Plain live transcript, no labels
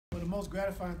most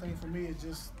gratifying thing for me is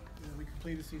just we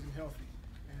completed the season healthy,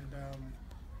 and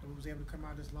we was able to come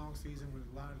out this long season with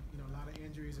a lot of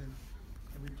injuries, and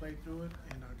we played through it,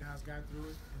 and our guys got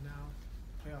through it, and now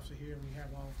playoffs are here, and we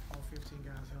have all 15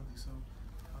 guys healthy. So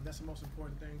that's the most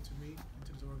important thing to me and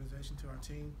to this organization, to our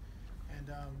team.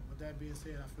 And with that being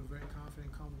said, I feel very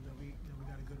confident and comfortable that we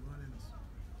got a good run in us.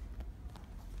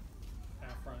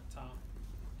 Out front, Tom.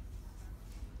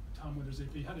 Tom Winters,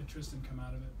 AP. How did Tristan come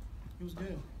out of it? He was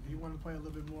good. He wanted to play a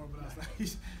little bit more, but I was like,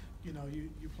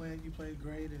 you played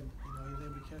great, and he was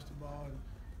able to catch the ball and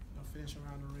finish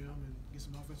around the rim and get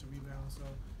some offensive rebounds. So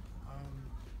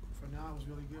for now, it was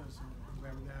really good. So I'm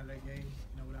glad we got out of that game,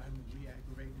 without him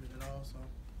re-aggravating it at all. So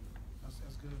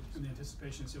that's good. And the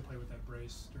anticipation is he'll play with that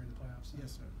brace during the playoffs.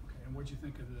 Yes, sir. Okay. And what did you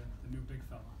think of the new big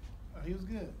fella? He was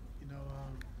good.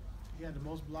 He had the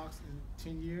most blocks in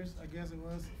 10 years, I guess it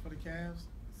was, for the Cavs.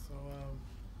 So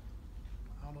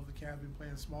I don't know if the Cavs been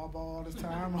playing small ball all this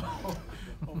time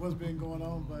or what's been going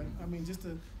on, but I mean, just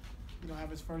to have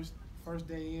his first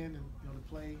day in and to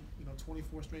play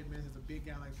 24 straight minutes as a big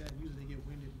guy like that. Usually they get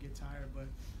winded and get tired, but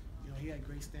he had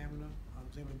great stamina.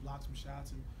 Was able to block some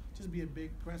shots and just be a big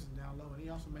presence down low. And he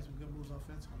also made some good moves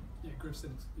offensively. Yeah, Griff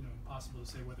said it's impossible to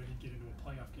say whether he'd get into a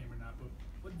playoff game or not, but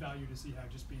what value does he have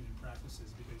just being in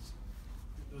practices, because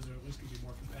those are at least going to be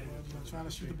more competitive. Well, trying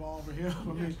to shoot the ball over here. I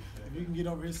mean, if you can get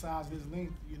over his size and his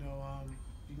length, you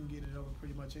can get it over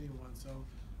pretty much anyone. So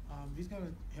he's going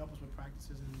to help us with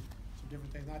practices and some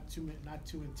different things. Not too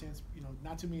intense,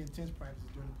 not too many intense practices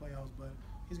during the playoffs, but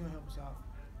he's going to help us out.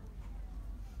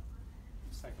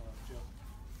 Second left, Joe.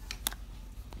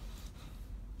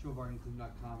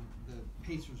 JoeVartington.com. The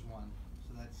Pacers won,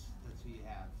 so that's who you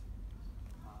have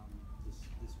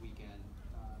this weekend.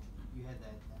 You had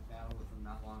that battle with him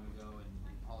not long ago, and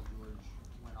Paul George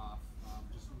went off.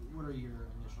 Just what are your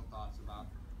initial thoughts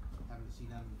about having to see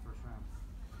them in the first round?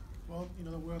 Well,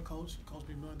 the world coach, Coach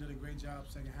McMillan, did a great job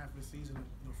second half of the season,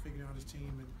 figuring out his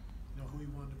team and who he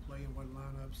wanted to play and what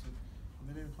lineups, and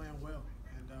they've been playing well.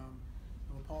 And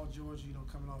with Paul George,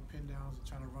 coming off pin downs and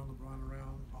trying to run LeBron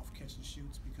around off catch and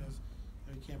shoots because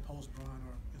you can't post Bron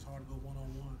or it's hard to go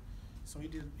one-on-one. So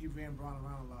he ran Bron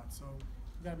around a lot. So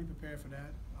you got to be prepared for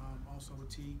that. Also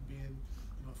with Teague being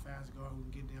a fast guard who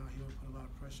can get downhill and put a lot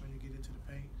of pressure on you, get into the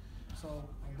paint. So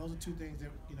those are two things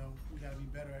that we got to be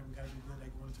better at. We got to be good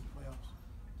at going into the playoffs.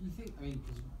 Do you think?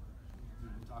 Because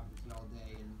we've been talking to you all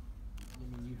day, and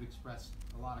you've expressed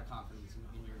a lot of confidence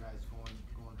in your guys going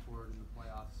forward in the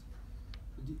playoffs.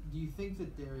 Do you think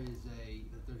that there has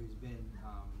been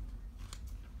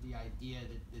the idea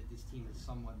that this team is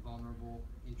somewhat vulnerable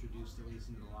introduced at least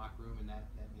into the locker room, and that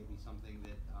may be something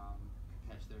that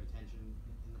catch their attention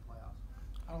in the playoffs?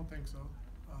 I don't think so.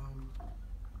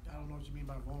 I don't know what you mean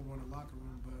by vulnerable in the locker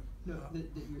room, but no,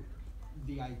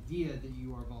 the idea that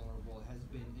you are vulnerable has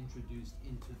been introduced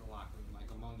into the locker room, like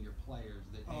among your players,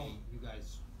 that hey, you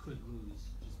guys could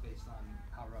lose just based on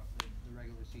how rough the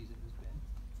regular season has been.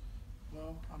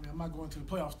 Well, I'm not going to the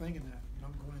playoffs thinking that.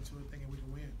 I'm going into it thinking we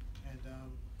can win, and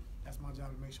that's my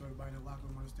job to make sure everybody in the locker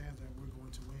room understands that we're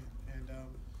going to win. And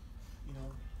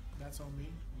that's on me,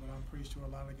 but I'm pretty sure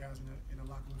a lot of the guys in the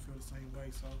locker room feel the same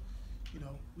way. So,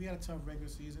 we had a tough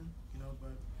regular season,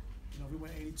 but if we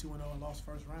went 82-0 and lost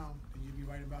first round, then you'd be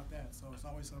right about that. So it's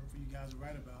always something for you guys to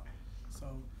write about. So,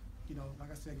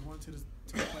 like I said, going to the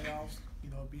playoffs,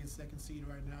 being second seed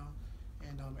right now,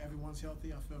 and everyone's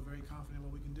healthy, I feel very confident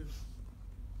what we can do.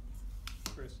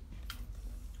 Chris.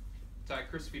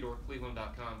 Chris Fedor,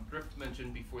 Cleveland.com. Drift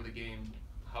mentioned before the game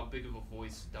how big of a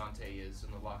voice Dante is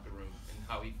in the locker room and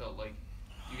how he felt like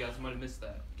you guys might have missed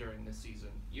that during this season.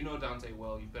 You know Dante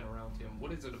well. You've been around him.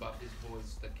 What is it about his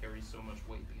voice that carries so much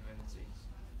weight behind the scenes?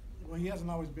 Well, he hasn't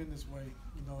always been this way.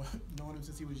 Knowing him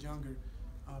since he was younger,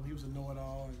 he was a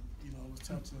know-it-all, and it was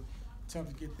tough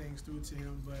to get things through to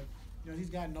him. But he's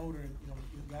gotten older, and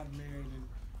he's gotten married,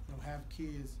 and have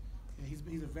kids, and he's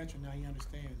a veteran now. He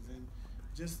understands, and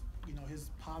just his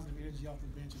positive energy off the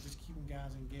bench and just keeping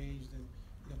guys engaged and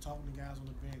talking to guys on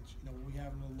the bench. When we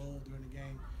having a lull during the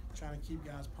game, trying to keep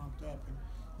guys pumped up,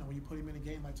 and when you put him in a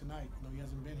game like tonight, he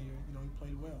hasn't been here. He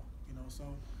played well.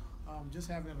 So just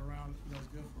having it around, is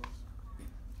good for us.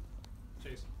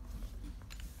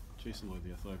 Jason Lloyd,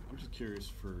 The Athletic. I'm just curious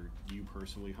for you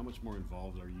personally, how much more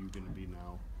involved are you going to be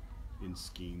now in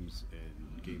schemes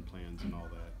and game plans and all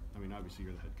that? Obviously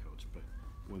you're the head coach, but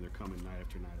when they're coming night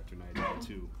after night after night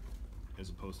too, as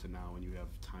opposed to now when you have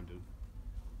time to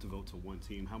devote to one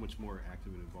team, how much more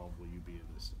active and involved will you be in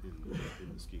the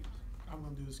schemes? I'm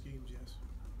going to do the schemes, yes.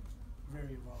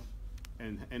 Very involved.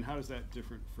 And how is that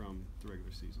different from the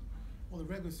regular season? Well, the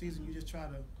regular season, you just try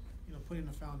to put in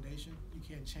a foundation. You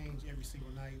can't change every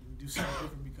single night and do something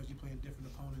different because you're playing different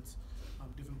opponents,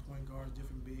 different point guards,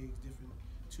 different bigs, different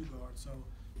two guards. So,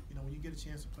 when you get a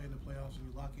chance to play in the playoffs and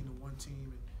you lock into one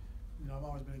team, and I've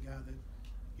always been a guy that,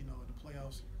 in the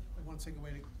playoffs, I want to take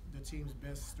away the team's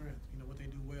best strength. What they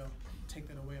do well, take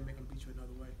that away and make them beat you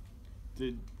another way.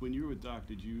 When you were with Doc,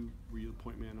 were you the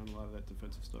point man on a lot of that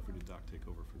defensive stuff, or did Doc take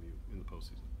over from you in the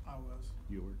postseason? I was.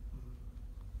 You were.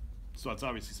 Mm-hmm. So it's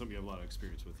obviously something you have a lot of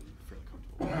experience with and fairly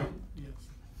comfortable with. Yes.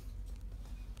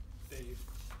 Dave.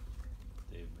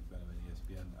 Dave McBenamin,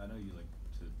 ESPN. I know you like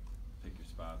to pick your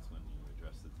spots when you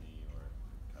address the team or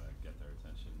kind of get their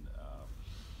attention.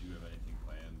 Do you have anything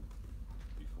planned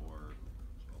before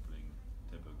opening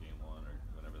tip of game 1 or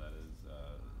whatever that is?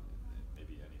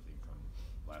 Maybe anything from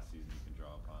last season you can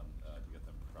draw upon to get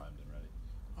them primed and ready?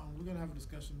 We're going to have a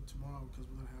discussion tomorrow because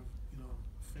we're going to have,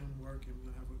 film work and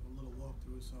we're going to have a little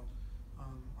walkthrough. So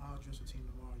I'll address the team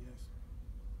tomorrow, yes.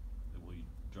 Will you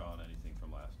draw on anything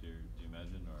from last year, do you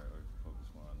imagine, or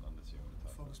focus more on this year when you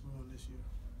talk Focus about more on this year.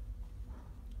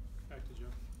 Back to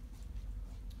Joe.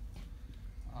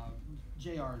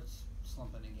 JR's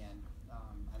slumping again.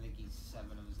 I think he's 7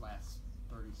 of his last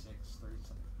 36,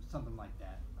 something like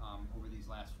that, over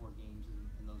these last 4 games,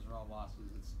 and those are all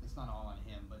losses. It's not all on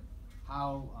him, but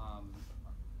how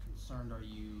concerned are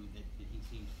you that he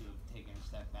seems to have taken a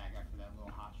step back after that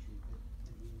little hot streak that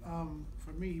we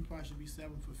For me, he probably should be 7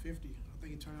 for 50. I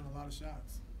think he turned on a lot of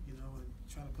shots, and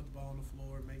trying to put the ball on the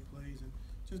floor, make plays, and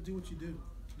just do what you do.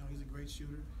 He's a great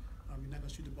shooter. You're not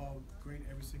gonna shoot the ball great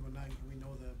every single night, and we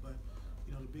know that. But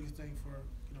the biggest thing for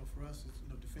us is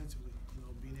defensively.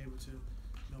 Being able to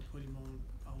put him on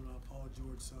Paul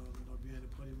George some. Being able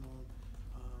to put him on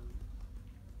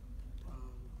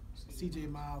C.J.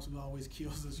 Miles, who always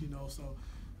kills us. So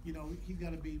he's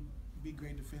got to be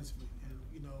great defensively, and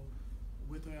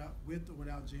with or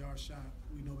without JR's shot,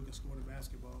 we know we can score the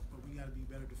basketball, but we got to be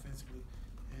better defensively.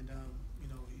 And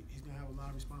he's gonna have a lot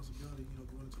of responsibility,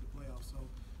 going into the playoffs. So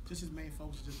just his main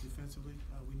focus is just defensively.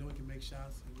 We know he can make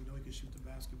shots, and we know he can shoot the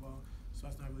basketball. So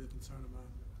that's not really a concern of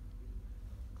mine.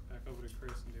 Back over to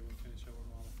Chris, and then we'll finish up with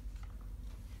Marlon.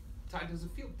 Ty, does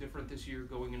it feel different this year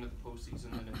going into the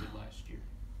postseason than it did last year?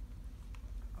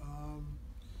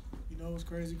 What's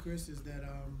crazy, Chris, is that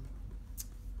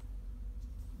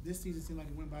this season seemed like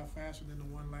it went by faster than the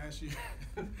one last year.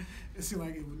 It seemed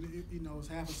like it was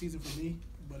half a season for me,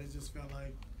 but it just felt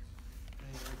like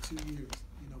 2 years.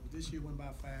 But this year went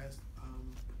by fast.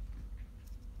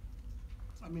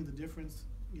 The difference,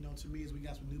 to me, is we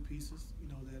got some new pieces,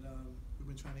 that we've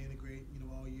been trying to integrate,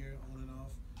 all year, on and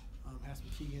off. Had some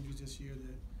key injuries this year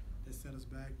that set us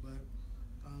back, but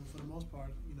for the most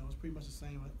part, it's pretty much the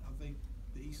same. I think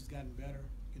the East has gotten better.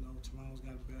 Toronto's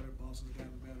gotten better. Boston's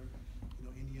gotten better.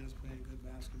 Indiana's playing good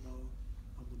basketball.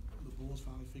 The Bulls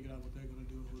finally figured out what they're going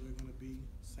to do, who they're going to be.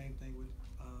 Same thing with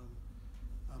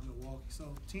Milwaukee.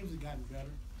 So teams have gotten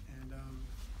better, and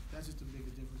that's just the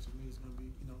biggest difference to me. It's going to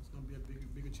be, it's going to be a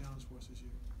bigger challenge for us this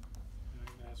year.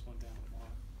 Last one down with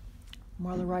Marlon.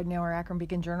 Marla Ridenauer, Akron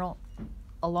Beacon Journal.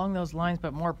 Along those lines,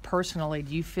 but more personally,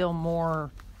 do you feel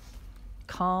more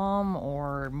calm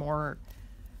or more,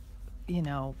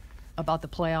 about the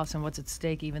playoffs and what's at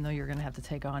stake, even though you're going to have to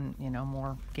take on,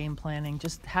 more game planning?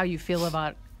 Just how you feel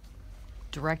about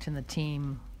directing the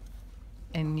team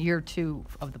in year 2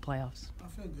 of the playoffs? I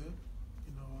feel good.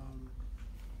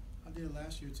 I did it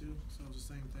last year too, so it was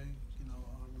the same thing.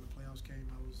 When the playoffs came,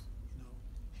 I was,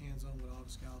 hands-on with all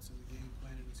the scouts and the game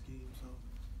planning and scheme. So,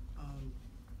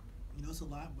 it's a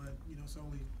lot, but it's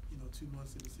only 2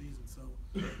 months in the season. So,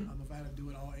 if I had to do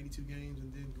it all 82 games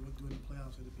and then do it in the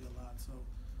playoffs, it'd be a lot. So,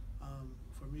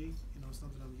 for me, it's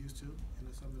something I'm used to, and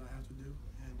it's something I have to do.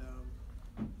 And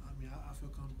I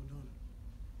feel comfortable doing it.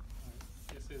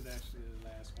 This is actually the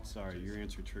last one. Sorry, your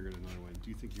answer triggered another one. Do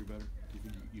you think you're better? Do you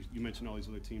think you mentioned all these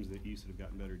other teams in the East that have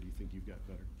gotten better? Do you think you've got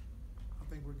better? I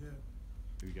think we're good.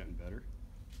 Have you gotten better?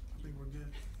 I think we're good.